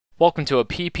Welcome to a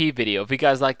PP video. If you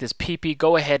guys like this PP,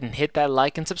 go ahead and hit that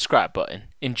like and subscribe button.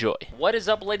 Enjoy. What is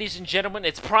up, ladies and gentlemen?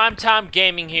 It's Primetime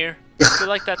Gaming here. I feel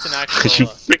like that's an actual... Are you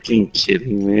freaking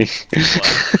kidding me?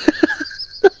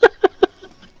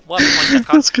 What?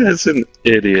 This guy's an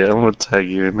idiot. I'm gonna tag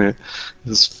you in it.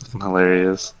 This is fucking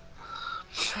hilarious.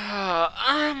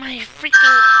 My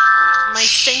freaking... My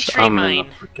sentry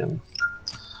mine.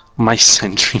 My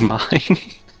sentry mine.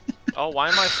 Oh, why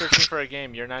am I searching for a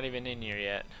game? You're not even in here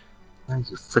yet.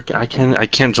 I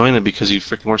can't join it because you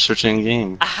freaking were searching a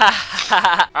game.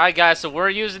 Alright guys, so we're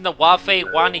using the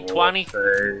waffe wani twani.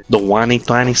 The wani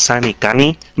twani sani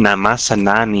kani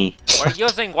namasanani. We're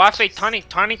using waffe tani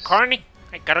tani carni.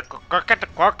 I gotta go get the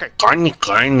corker.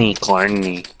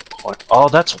 Carni. Oh,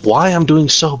 that's why I'm doing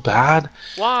so bad.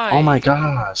 Why? Oh my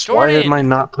gosh. Jordan.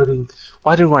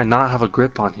 Why do I not have a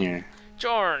grip on here?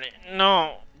 Jordan,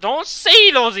 no. Don't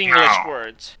say those English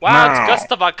words. Wow, it's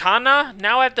Gustav Cannon.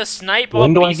 Now I have to snipe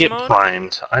on beast mode. When do I get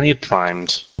primed? I need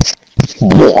primed.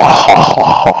 Now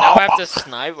I have to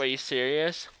snipe? Are you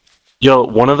serious? Yo,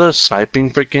 one of the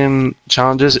sniping freaking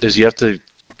challenges is you have to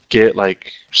get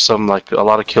a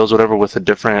lot of kills, whatever, with a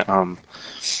different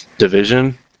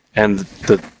division. And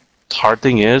the hard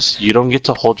thing is you don't get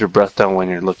to hold your breath down when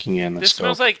you're looking in. This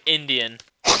smells like Indian.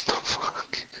 What the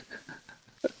fuck?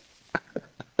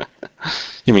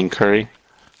 You mean curry?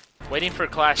 Waiting for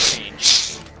class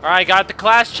change. Alright, got the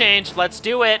class change. Let's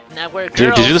do it. Now we're girls.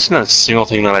 Dude, did you listen to a single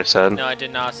thing that I said? No, I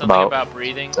did not. Something about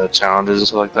breathing. The challenges and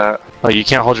stuff like that. Like, you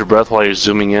can't hold your breath while you're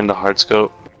zooming in to hard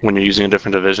scope when you're using a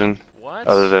different division. What?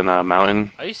 Other than a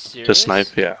mountain. Are you serious? To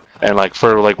snipe, yeah. And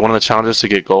for one of the challenges to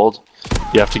get gold,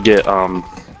 you have to get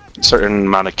certain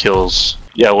amount of kills.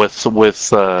 Yeah, with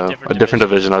a different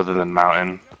division other than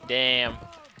mountain. Damn.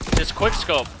 Just quick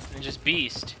scope and just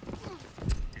beast.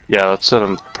 Yeah, that's what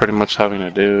I'm pretty much having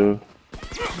to do.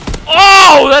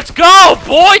 Oh, let's go,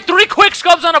 boy! 3 quick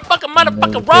scopes on a fucking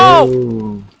motherfucking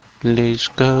row! Let's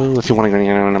go. If you want to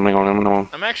go,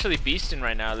 I'm actually beasting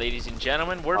right now, ladies and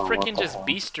gentlemen. We're freaking just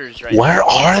beasters right now. Where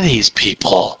are these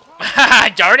people?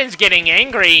 Jordan's getting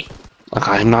angry. Like,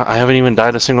 I haven't even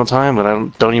died a single time, but I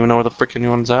don't even know where the freaking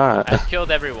one's at. I've killed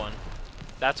everyone.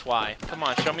 That's why. Come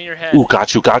on, show me your head. Ooh,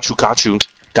 got you. Why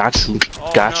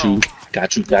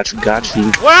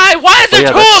is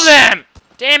there 2 of them?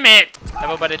 Damn it!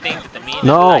 Everybody thinks that the meaning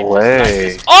No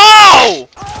way. Oh!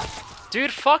 Dude,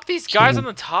 fuck these guys on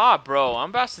the top, bro.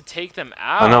 I'm about to take them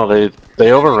out. I know,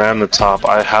 they overran the top.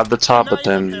 I had the top, but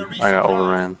then I got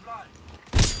overran.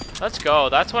 Let's go.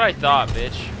 That's what I thought,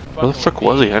 bitch. Where the frick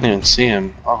was he? I didn't even see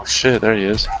him. Oh shit, there he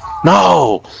is.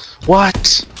 No!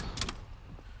 What?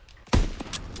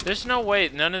 There's no way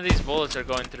none of these bullets are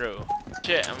going through.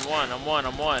 Shit, I'm one.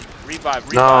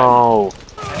 Revive. No!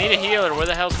 I need a healer. Where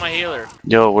the hell's my healer?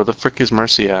 Yo, where the frick is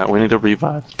Mercy at? We need a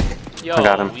revive. Yo, I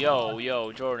got him.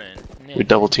 Yo, Jordan. We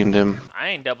double teamed him. I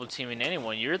ain't double teaming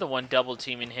anyone. You're the one double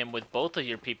teaming him with both of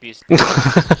your PPs.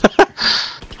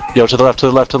 Yo, to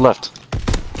the left.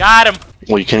 Got him!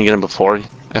 Well, you couldn't get him before.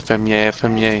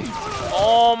 FM,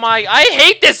 Oh my, I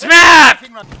hate this map!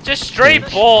 Just straight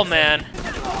bull, man.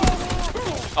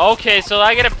 Okay, so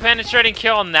I get a penetrating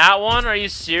kill on that one? Are you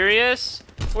serious?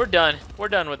 We're done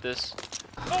with this.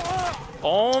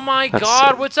 Oh my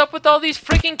god, what's up with all these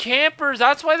freaking campers?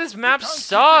 That's why this map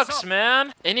sucks,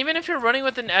 man. And even if you're running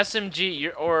with an SMG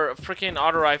or a freaking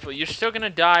auto rifle, you're still gonna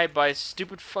die by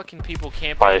stupid fucking people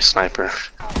camping. By a sniper.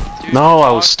 Dude, no,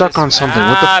 I was stuck on something.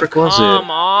 What the frick was it? Come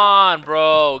on,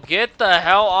 bro. Get the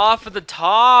hell off of the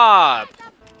top.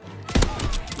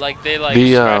 Like, they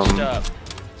scratched up.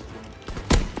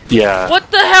 Yeah. What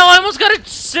the hell? I almost got a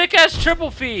sick-ass triple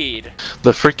feed.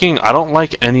 The freaking... I don't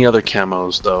like any other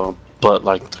camos, though. But,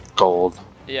 like, the gold.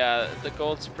 Yeah, the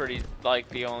gold's pretty, like,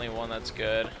 the only one that's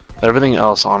good. Everything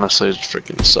else, honestly,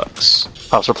 freaking sucks.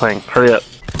 Pops, we're playing. Hurry up.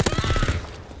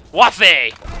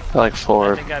 Waffe! I like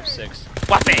 4. I think I have 6.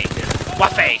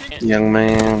 Waffe! Young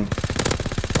man.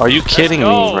 Are you kidding me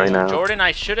right now? Jordan,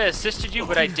 I should have assisted you,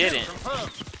 but I didn't.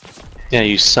 Yeah,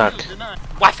 you suck.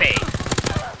 Waffe!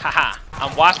 Haha,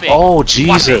 I'm waffe. Oh,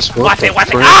 Jesus. Waffe!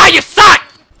 Ah, you suck!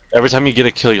 Every time you get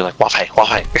a kill, you're like, waffe.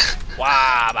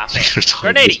 Wow, waffe.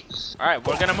 Grenade! Alright,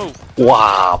 we're gonna move.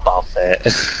 Wow,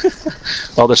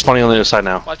 waffe. Oh, they're spawning on the other side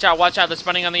now. Watch out, they're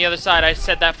spawning on the other side. I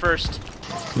said that first.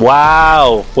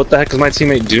 Wow! What the heck is my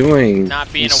teammate doing?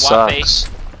 Not being he a waffe. Sucks.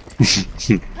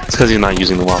 It's because he's not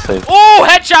using the waffe. Oh,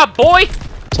 headshot, boy!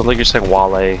 Sounds like you're saying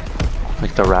Wale,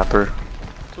 like the rapper.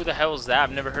 Who the hell is that?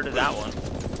 I've never heard of that one.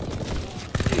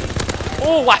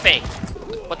 Oh, waffe!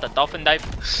 What, the dolphin dive?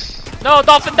 No,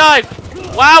 dolphin dive!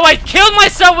 Wow, I killed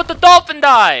myself with the dolphin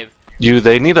dive!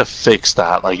 They need to fix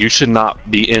that. Like, you should not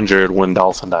be injured when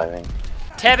dolphin diving.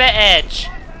 Tebe edge.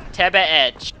 Tebe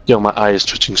edge. Yo, my eye is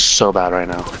twitching so bad right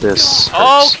now. This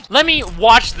Oh, hurts. let me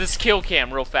watch this kill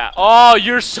cam real fast. Oh,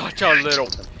 you're such a little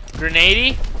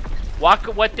grenade. Walk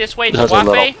what this way to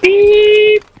waffe.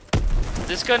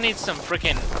 This gun needs some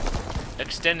freaking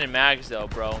extended mags though,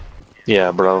 bro.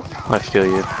 Yeah, bro. I feel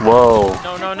you. Whoa.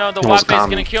 No, the Almost waffe got is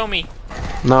gonna me. kill me.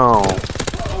 No.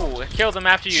 Ooh, kill them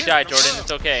after you die, Jordan.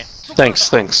 It's okay.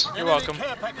 Thanks. You're welcome.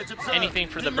 Anything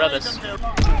for the brothers.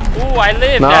 Ooh, I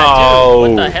lived No. that too.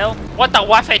 What the hell? What the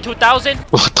waffe 2000?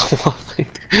 What the waffe?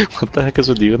 What the heck is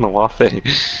with you and the waffe?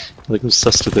 Like, I'm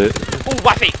obsessed with it. Ooh,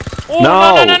 waffe. Ooh,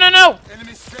 No. no.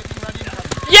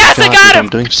 Yes, I got him! I'm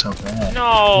doing so bad. No.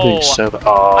 I'm doing so bad.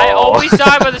 Oh. I always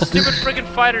die by the stupid freaking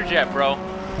fighter jet, bro.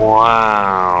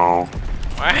 Wow.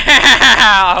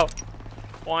 Wow.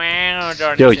 Wow,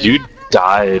 Jordan. Yo, you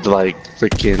died like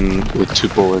freaking with 2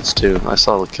 bullets too. I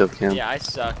saw the kill cam. Yeah, I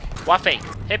suck. Waffe,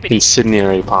 hippity.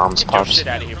 Incendiary bombs, Get your pops. shit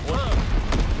out of here, boy.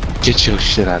 Get your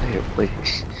shit out of here,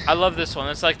 please. I love this one.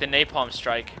 It's like the napalm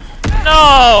strike.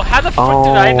 No! How the fuck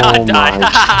did I not die?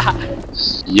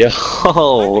 Yo,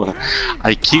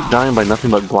 I keep dying by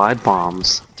nothing but glide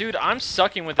bombs. Dude, I'm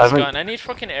sucking with this gun. I need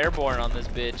fucking airborne on this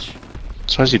bitch.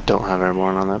 As far as you don't have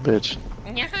airborne on that bitch.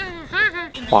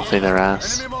 Waffe their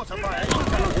ass.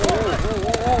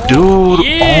 Dude!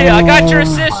 Yeah, I got your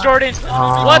assist, Jordan.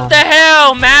 What the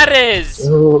hell? Madness,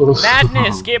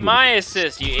 get my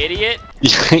assist, you idiot.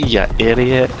 Yeah,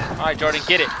 idiot. Alright, Jordan,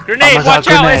 get it. Grenade, God, watch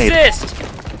out, grenade. assist!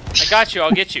 I got you,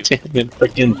 I'll get you. Damn it,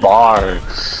 freaking bar.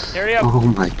 Hurry up. Oh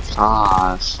my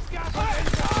gosh.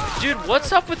 Dude,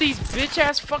 what's up with these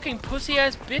bitch-ass fucking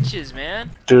pussy-ass bitches,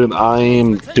 man? Dude,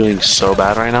 I'm doing so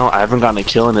bad right now. I haven't gotten a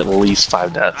kill in at least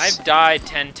 5 deaths. I've died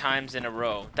 10 times in a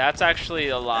row. That's actually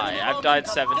a lie. I've died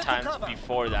 7 times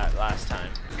before that last time.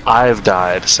 I've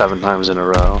died 7 times in a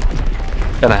row.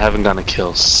 And I haven't gotten a kill,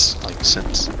 like,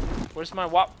 since. Where's my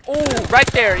wop? Oh, right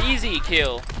there. Easy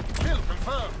kill.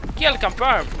 Kill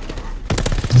confirmed.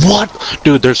 What?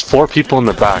 Dude, there's 4 people in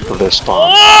the back of this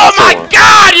spawn. Oh 4. my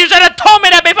god! You should have told me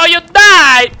that before you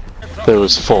died! There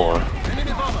was 4.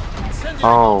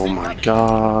 Oh my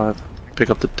god. Pick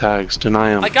up the tags.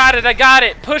 Deny him. I got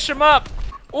it. Push him up.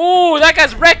 Ooh, that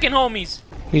guy's wrecking, homies.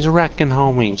 He's wrecking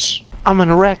homies. I'm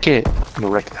gonna wreck it. I'm gonna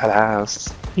wreck that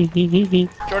ass.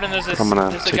 Jordan, there's a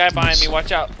guy behind me.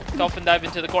 Watch out. Dolphin dive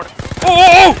into the corner.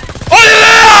 Oh!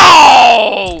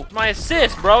 My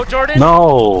assist, bro, Jordan.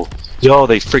 No. Yo,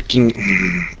 they freaking...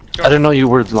 I didn't know you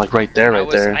were like right there,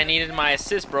 I needed my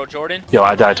assist, bro, Jordan. Yo,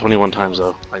 I died 21 times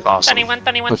though. Like awesome. I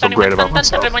feel great about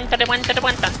myself. Alright,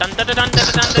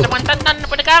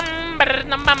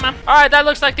 that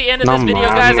looks like the end of this video,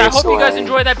 guys. I hope you guys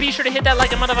enjoyed that. Be sure to hit that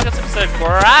like and motherfucking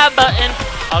subscribe button.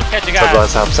 I'll catch you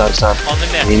guys on the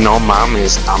next. No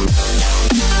mames.